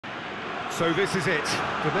So this is it.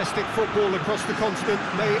 Domestic football across the continent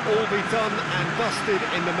may all be done and dusted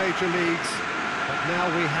in the major leagues, but now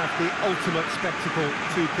we have the ultimate spectacle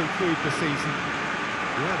to conclude the season.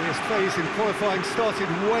 The earliest phase in qualifying started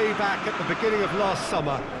way back at the beginning of last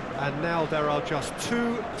summer, and now there are just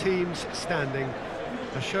 2 teams standing.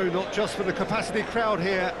 A show not just for the capacity crowd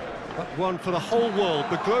here, but one for the whole world.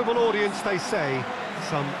 The global audience, they say,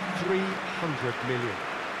 some 300 million.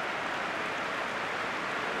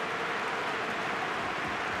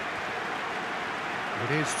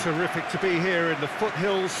 It is terrific to be here in the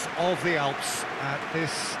foothills of the Alps at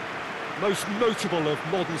this most notable of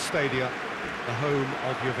modern stadia, the home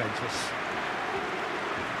of Juventus.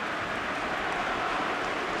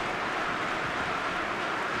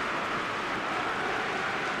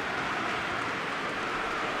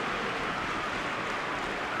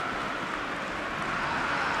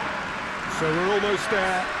 So we're almost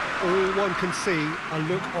there. All one can see, a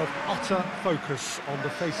look of utter focus on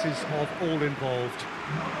the faces of all involved.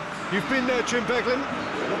 You've been there, Jim Beglin.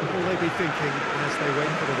 What will they be thinking as they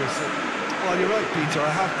wait for the whistle? Well, you're right, Peter.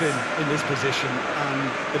 I have been in this position,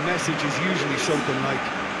 and the message is usually something like,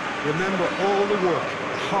 remember all the work,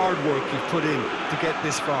 the hard work you've put in to get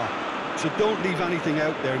this far. So don't leave anything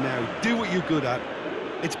out there now. Do what you're good at.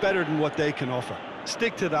 It's better than what they can offer.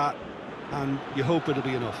 Stick to that, and you hope it'll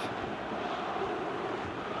be enough.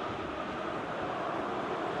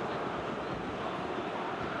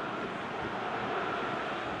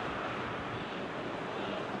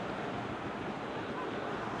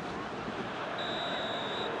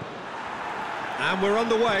 And we're on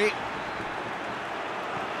the way.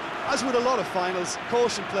 As with a lot of finals,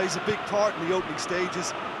 caution plays a big part in the opening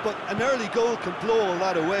stages, but an early goal can blow all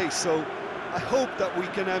that away, so I hope that we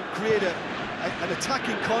can create an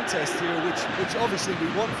attacking contest here, which obviously we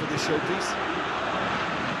want for this showpiece.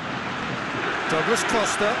 Douglas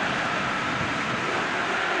Costa.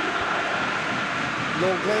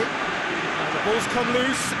 Longley. And the ball's come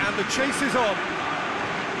loose, and the chase is on.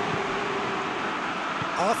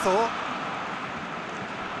 Arthur.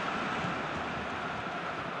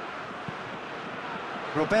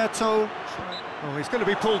 Roberto. Oh, he's going to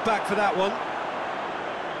be pulled back for that one.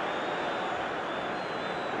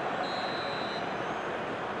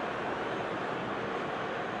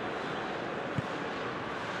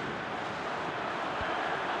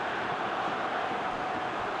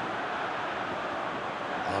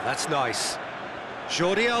 Oh, that's nice.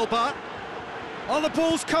 Jordi Alba. Oh, the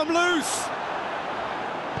ball's come loose.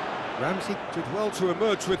 Ramsey did well to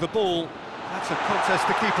emerge with the ball. That's a contest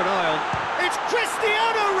to keep an eye on. It's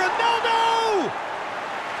Cristiano Ronaldo!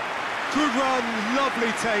 Good run,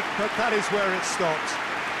 lovely take, but that is where it stopped.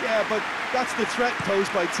 Yeah, but that's the threat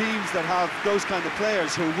posed by teams that have those kind of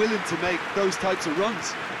players who are willing to make those types of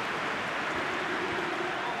runs.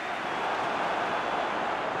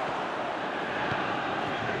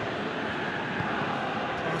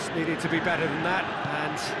 Pass needed to be better than that,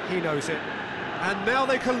 and he knows it. And now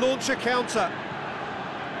they can launch a counter.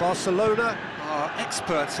 Barcelona are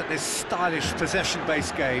experts at this stylish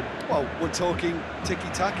possession-based game. Well, we're talking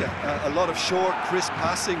tiki-taka, a lot of short, crisp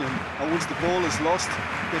passing, and once the ball is lost,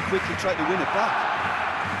 they quickly try to win it back.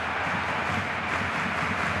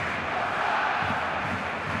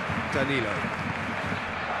 Danilo.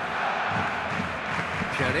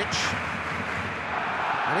 Pjanic.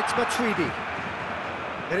 And it's Matuidi.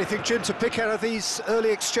 Anything, Jim, to pick out of these early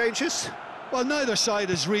exchanges? Well, neither side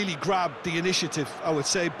has really grabbed the initiative, I would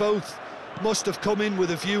say. Both must have come in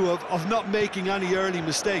with a view of not making any early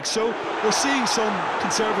mistakes. So we're seeing some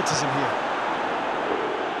conservatism here.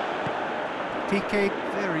 Piqué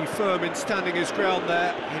very firm in standing his ground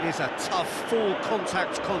there. It is a tough, full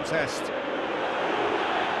contact contest.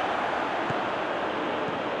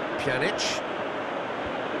 Pjanic.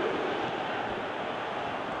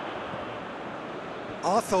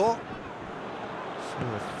 Arthur. So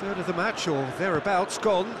a third of the match, or thereabouts,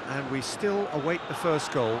 gone, and we still await the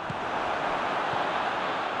first goal.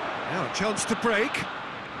 Now a chance to break.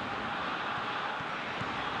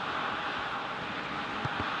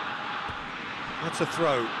 That's a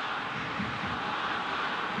throw.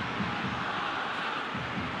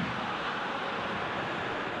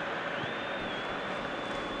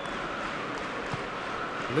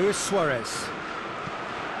 Luis Suarez.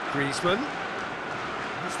 Griezmann.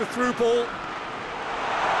 That's the through ball.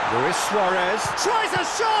 Luis Suarez tries a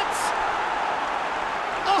shot!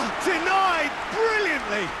 Oh, denied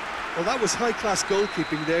brilliantly! Well, that was high-class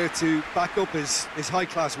goalkeeping there to back up his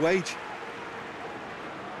high-class wage.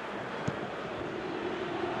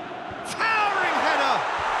 Towering header!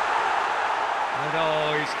 And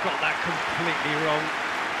oh, he's got that completely wrong.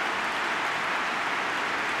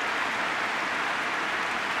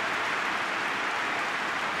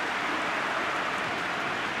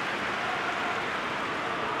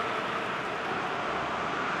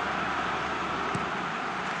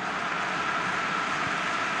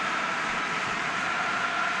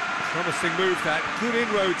 Promising move that. Good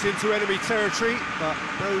inroads into enemy territory, but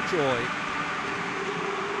no joy.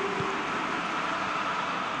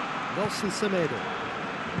 Nelson Semedo.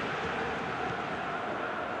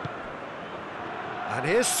 And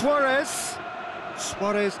here's Suarez.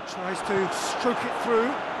 Suarez tries to stroke it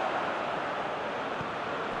through.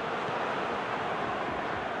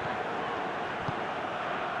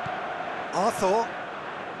 Arthur.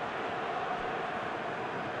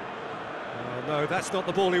 Oh no, that's not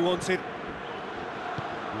the ball he wanted.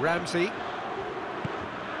 Ramsey.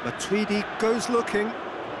 Matuidi goes looking.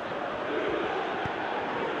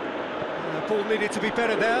 The ball needed to be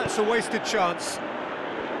better there, it's a wasted chance.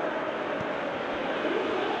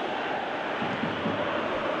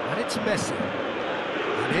 And it's Messi.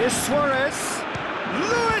 And here's Suarez.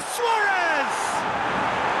 Luis Suarez!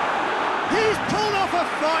 He's pulled off a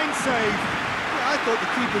fine save. I thought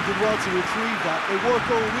the keeper did well to retrieve that. They work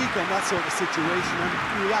all week on that sort of situation and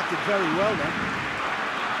he reacted very well then.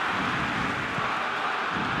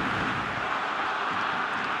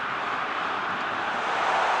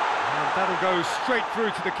 And that'll go straight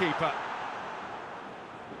through to the keeper.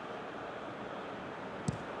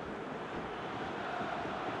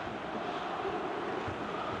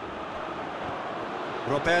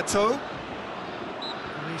 Roberto.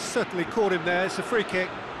 And he's certainly caught him there, it's a free kick.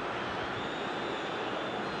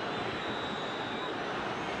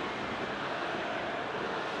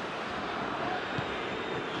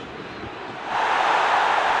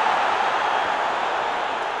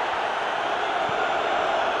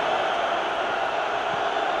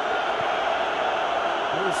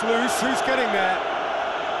 Ball's loose, who's getting there?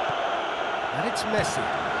 And it's Messi.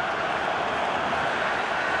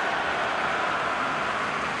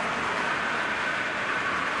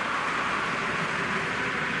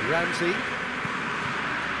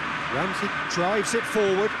 Ramsey drives it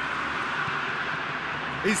forward.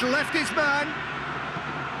 He's left his man.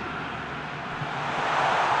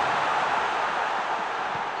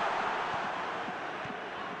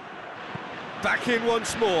 Back in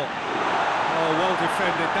once more. Oh, well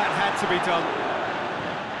defended. That had to be done.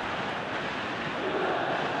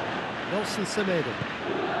 Nelson Semedo.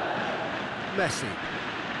 Messi.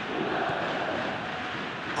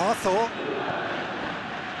 Arthur.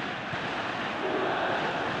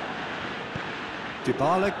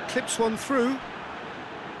 Dybala clips one through.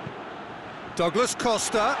 Douglas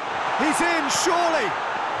Costa. He's in, surely.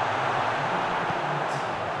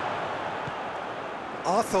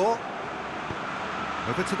 Arthur.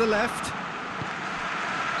 Over to the left.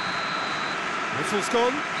 Whistle's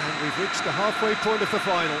gone, and we've reached the halfway point of the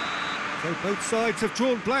final. So both sides have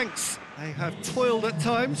drawn blanks. They have toiled at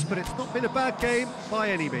times, but it's not been a bad game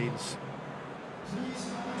by any means.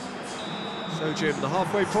 So, Jim, the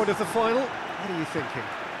halfway point of the final. What are you thinking?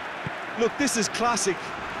 Look, this is classic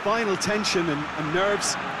final tension and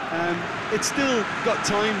nerves. It's still got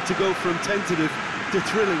time to go from tentative to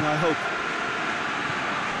thrilling, I hope.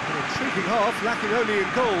 An intriguing half, lacking only in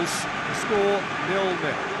goals. The score 0-0.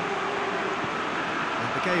 And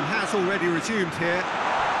the game has already resumed here.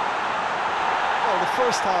 Well, the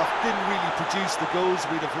first half didn't really produce the goals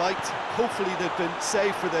we'd have liked. Hopefully they've been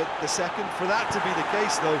saved for the second. For that to be the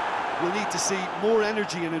case, though, we'll need to see more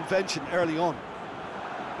energy and invention early on.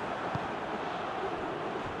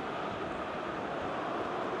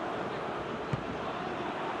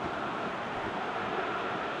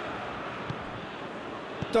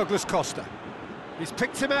 Douglas Costa. He's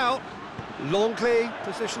picked him out. Longley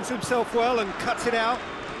positions himself well and cuts it out.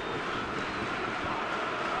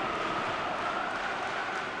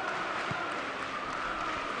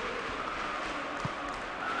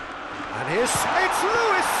 And it's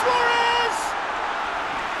Luis Suarez!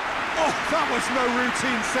 Oh, that was no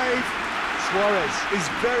routine save. Suarez is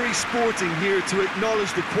very sporting here to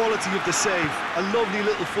acknowledge the quality of the save. A lovely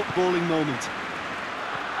little footballing moment.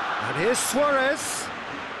 And here's Suarez.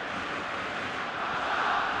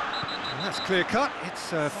 And that's clear cut,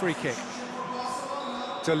 it's a free kick.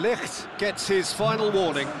 De Ligt gets his final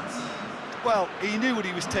warning. Well, he knew what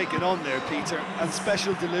he was taking on there, Peter, and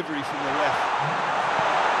special delivery from the ref.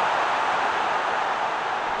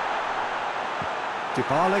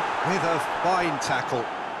 Dybala with a fine tackle.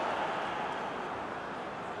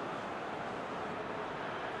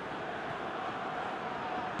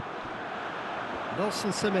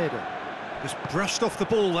 Nelson Semedo just brushed off the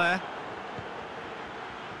ball there.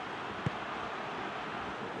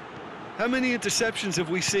 How many interceptions have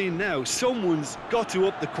we seen now? Someone's got to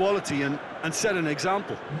up the quality and set an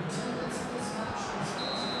example. I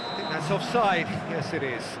think that's offside. Yes, it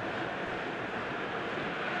is.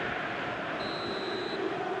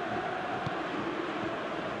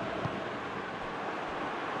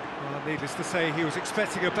 Well, needless to say, he was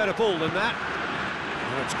expecting a better ball than that.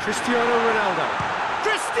 And it's Cristiano Ronaldo.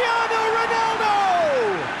 Cristiano Ronaldo!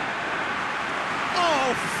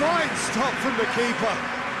 Oh, fine stop from the keeper.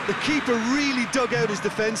 The keeper really dug out his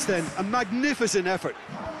defence then. A magnificent effort.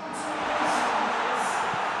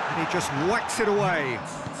 And he just whacks it away.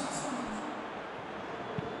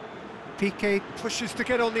 Piqué pushes to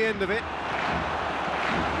get on the end of it.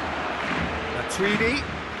 Matuidi.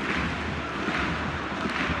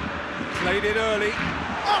 Played it early.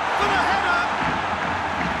 Up for the header!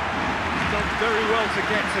 He's done very well to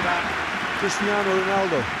get to that. Cristiano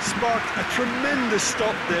Ronaldo sparked a tremendous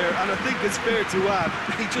stop there, and I think it's fair to add,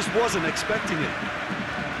 he just wasn't expecting it.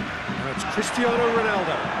 And it's Cristiano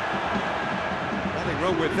Ronaldo. Nothing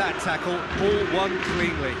wrong with that tackle, ball won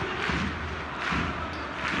cleanly.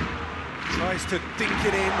 Tries to dink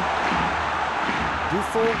it in.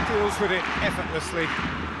 Buffon deals with it effortlessly.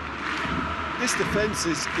 This defence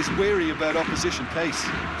is wary about opposition pace.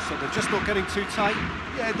 So they're just not getting too tight?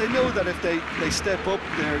 Yeah, they know that if they step up,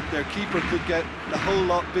 their keeper could get a whole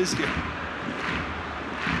lot busier.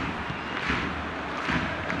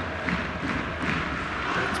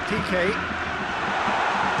 It's Piqué.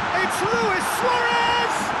 It's Luis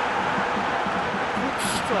Suarez! Good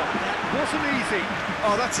stop, that wasn't easy.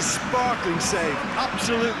 Oh, that's a sparkling save,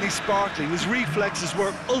 absolutely sparkling. His reflexes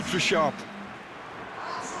were ultra sharp.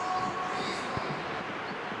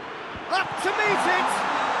 Up to meet it!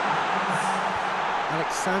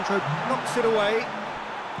 Alexandro knocks it away.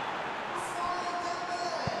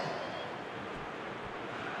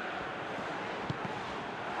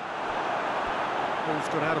 Ball's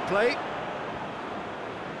gone out of play.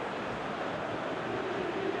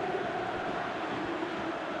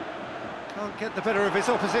 Can't get the better of his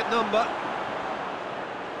opposite number.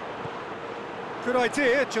 Good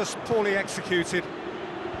idea, just poorly executed.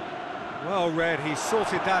 Well read, he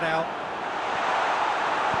sorted that out.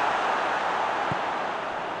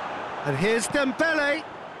 And here's Dembele.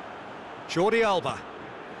 Jordi Alba.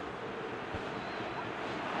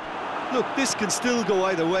 Look, this can still go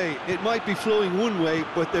either way. It might be flowing one way,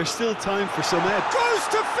 but there's still time for some ebb. Goes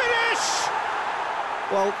to finish!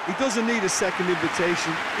 Well, he doesn't need a second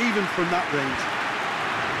invitation, even from that range.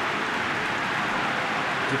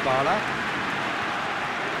 Dybala.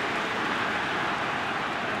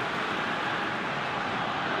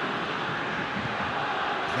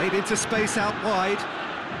 Played into space out wide.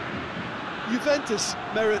 Juventus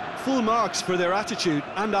merit full marks for their attitude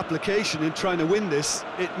and application in trying to win this.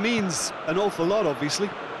 It means an awful lot, obviously.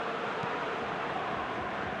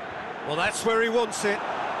 Well, that's where he wants it.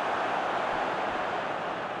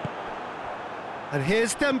 And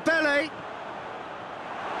here's Dembele.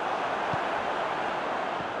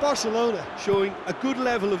 Barcelona showing a good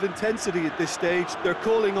level of intensity at this stage. They're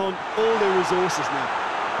calling on all their resources now.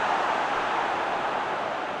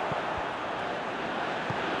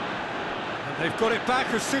 They've got it back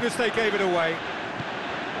as soon as they gave it away.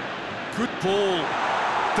 Good ball.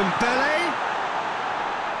 Dembele.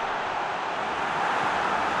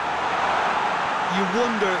 You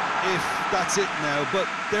wonder if that's it now, but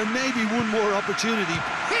there may be one more opportunity.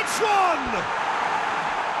 It's one!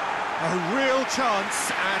 A real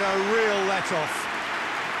chance and a real let-off.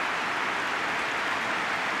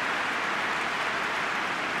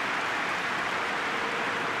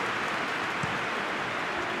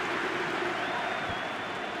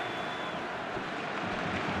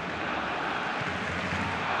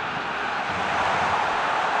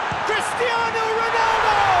 Cristiano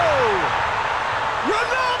Ronaldo!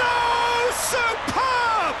 Ronaldo!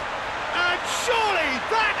 Superb! And surely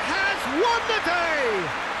that has won the day!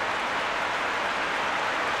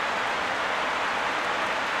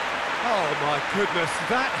 Oh my goodness,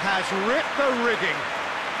 that has ripped the rigging.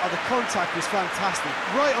 Oh, the contact was fantastic,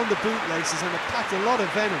 right on the bootlaces, and it packed a lot of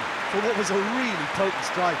venom for what was a really potent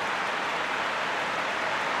strike.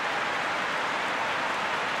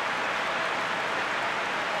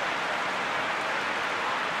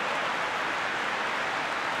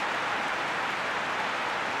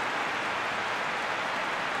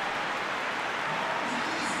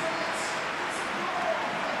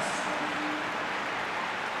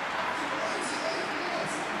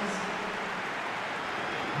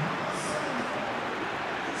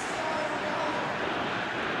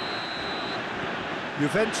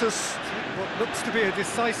 Juventus take what looks to be a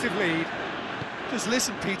decisive lead. Just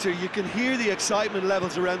listen, Peter, you can hear the excitement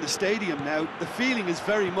levels around the stadium now. The feeling is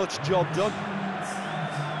very much job done.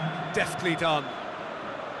 Deftly done.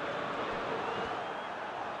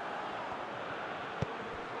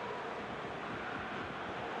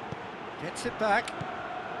 Gets it back.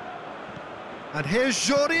 And here's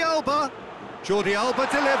Jordi Alba. Jordi Alba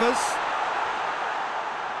delivers.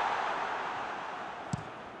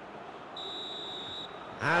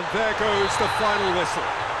 And there goes the final whistle.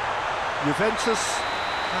 Juventus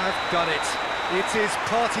have done it. It is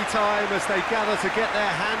party time as they gather to get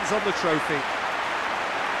their hands on the trophy.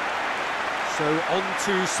 So on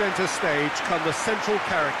to centre stage come the central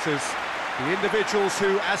characters, the individuals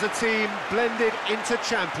who, as a team, blended into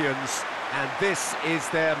champions, and this is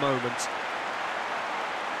their moment.